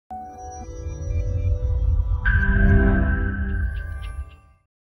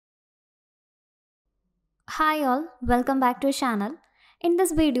Hi all, welcome back to our channel. In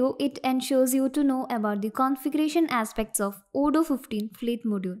this video, it ensures you to know about the configuration aspects of Odoo 15 Fleet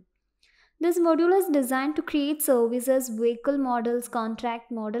module. This module is designed to create services, vehicle models,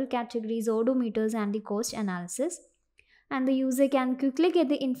 contract model categories, odometers and the cost analysis. And the user can quickly get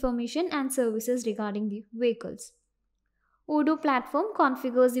the information and services regarding the vehicles. Odoo platform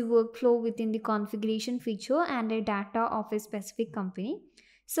configures the workflow within the configuration feature and the data of a specific company.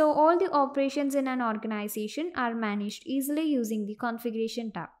 So all the operations in an organization are managed easily using the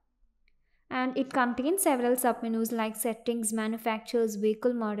configuration tab. And it contains several submenus like settings, manufacturers,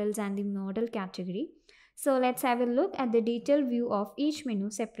 vehicle models and the model category. So let's have a look at the detailed view of each menu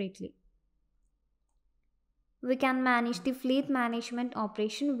separately. We can manage the fleet management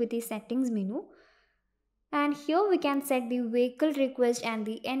operation with the settings menu, and here we can set the vehicle request and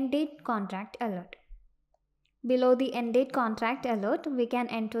the end date contract alert. Below the end date contract alert, we can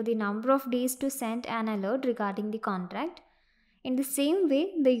enter the number of days to send an alert regarding the contract. In the same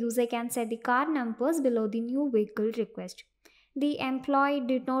way, the user can set the car numbers below the new vehicle request. The employee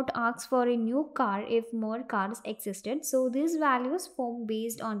did not ask for a new car if more cars existed, so these values form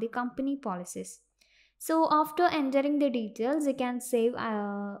based on the company policies. So after entering the details, you can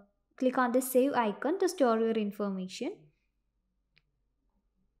click on the save icon to store your information.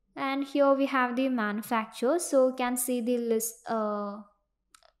 And here we have the manufacturer, so you can see the list.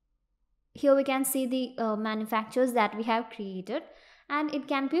 Here we can see the manufacturers that we have created, and it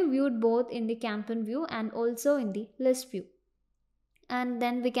can be viewed both in the campaign view and also in the list view. And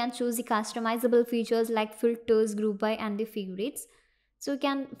then we can choose the customizable features like filters, group by and the favorites. So you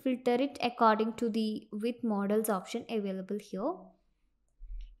can filter it according to the with models option available here.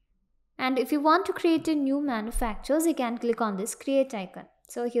 And if you want to create a new manufacturers, you can click on this create icon.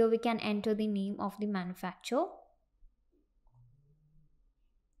 So here we can enter the name of the manufacturer.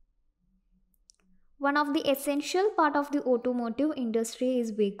 One of the essential part of the automotive industry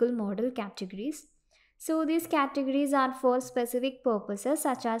is vehicle model categories. So these categories are for specific purposes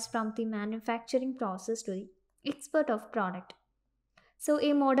such as from the manufacturing process to the export of product. So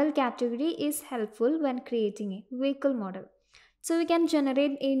a model category is helpful when creating a vehicle model. So we can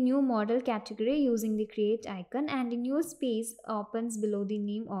generate a new model category using the create icon, and a new space opens below the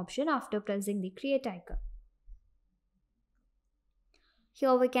name option after pressing the create icon.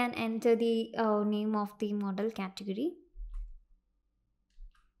 Here we can enter the name of the model category.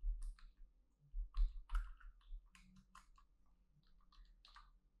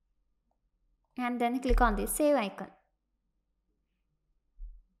 And then click on the save icon.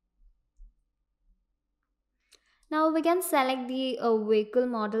 Now we can select the vehicle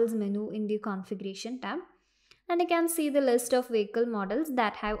models menu in the configuration tab, and you can see the list of vehicle models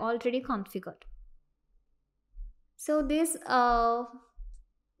that have already configured. So these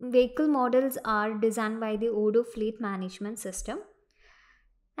vehicle models are designed by the Odoo Fleet management system,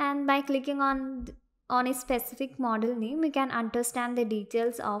 and by clicking on a specific model name, we can understand the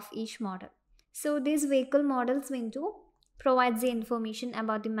details of each model. So this vehicle models window provides the information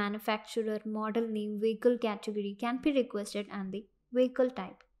about the manufacturer, model name, vehicle category can be requested and the vehicle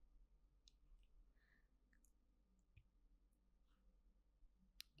type.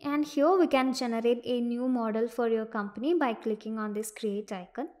 And here we can generate a new model for your company by clicking on this create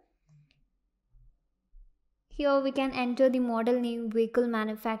icon. Here we can enter the model name, vehicle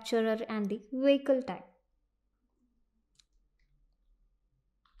manufacturer and the vehicle type.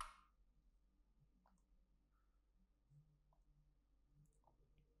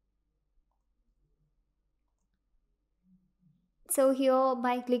 So here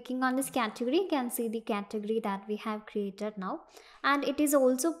by clicking on this category, you can see the category that we have created now, and it is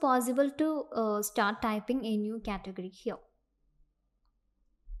also possible to start typing a new category here.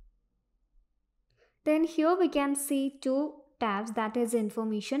 Then here we can see two tabs, that is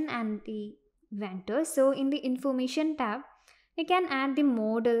information and the vendor. So in the information tab, we can add the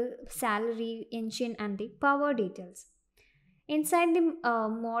model, salary, engine and the power details. Inside the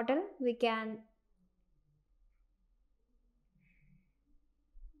model, we can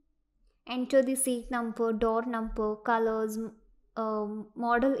enter the seat number, door number, colors,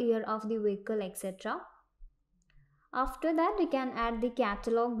 model year of the vehicle, etc. After that, we can add the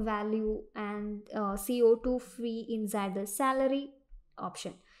catalog value and CO2 free inside the salary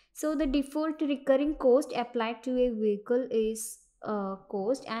option. So the default recurring cost applied to a vehicle is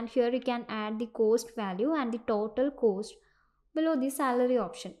cost, and here you can add the cost value and the total cost below the salary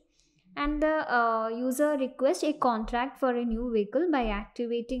option. And the user requests a contract for a new vehicle by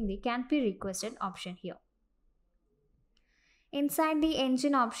activating the can be requested option here. Inside the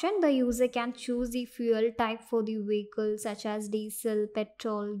engine option, the user can choose the fuel type for the vehicle such as diesel,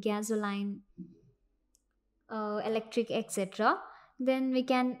 petrol, gasoline. electric, etc. Then we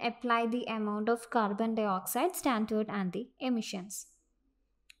can apply the amount of carbon dioxide standard and the emissions.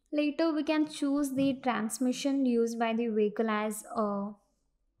 Later, we can choose the transmission used by the vehicle as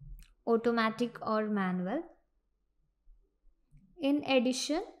automatic or manual. In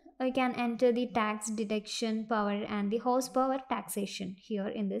addition, we can enter the tax deduction power and the horsepower taxation here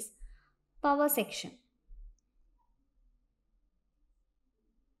in this power section.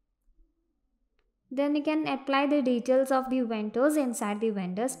 Then we can apply the details of the vendors inside the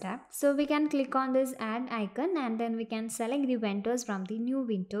vendors tab. So we can click on this add icon and then we can select the vendors from the new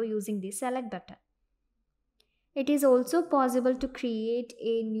window using the select button. It is also possible to create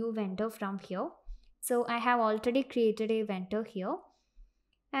a new vendor from here. So I have already created a vendor here,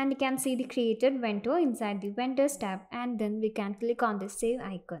 and you can see the created vendor inside the vendors tab, and then we can click on the save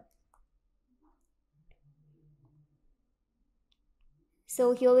icon.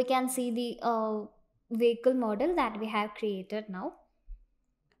 So here we can see the vehicle model that we have created now.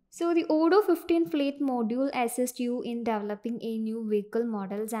 So the Odoo 15 Fleet module assists you in developing a new vehicle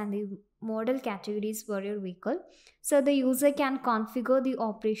models and the model categories for your vehicle. So the user can configure the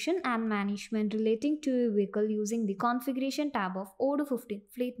operation and management relating to a vehicle using the configuration tab of Odoo 15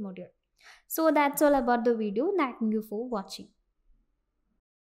 Fleet module. So that's all about the video. Thank you for watching.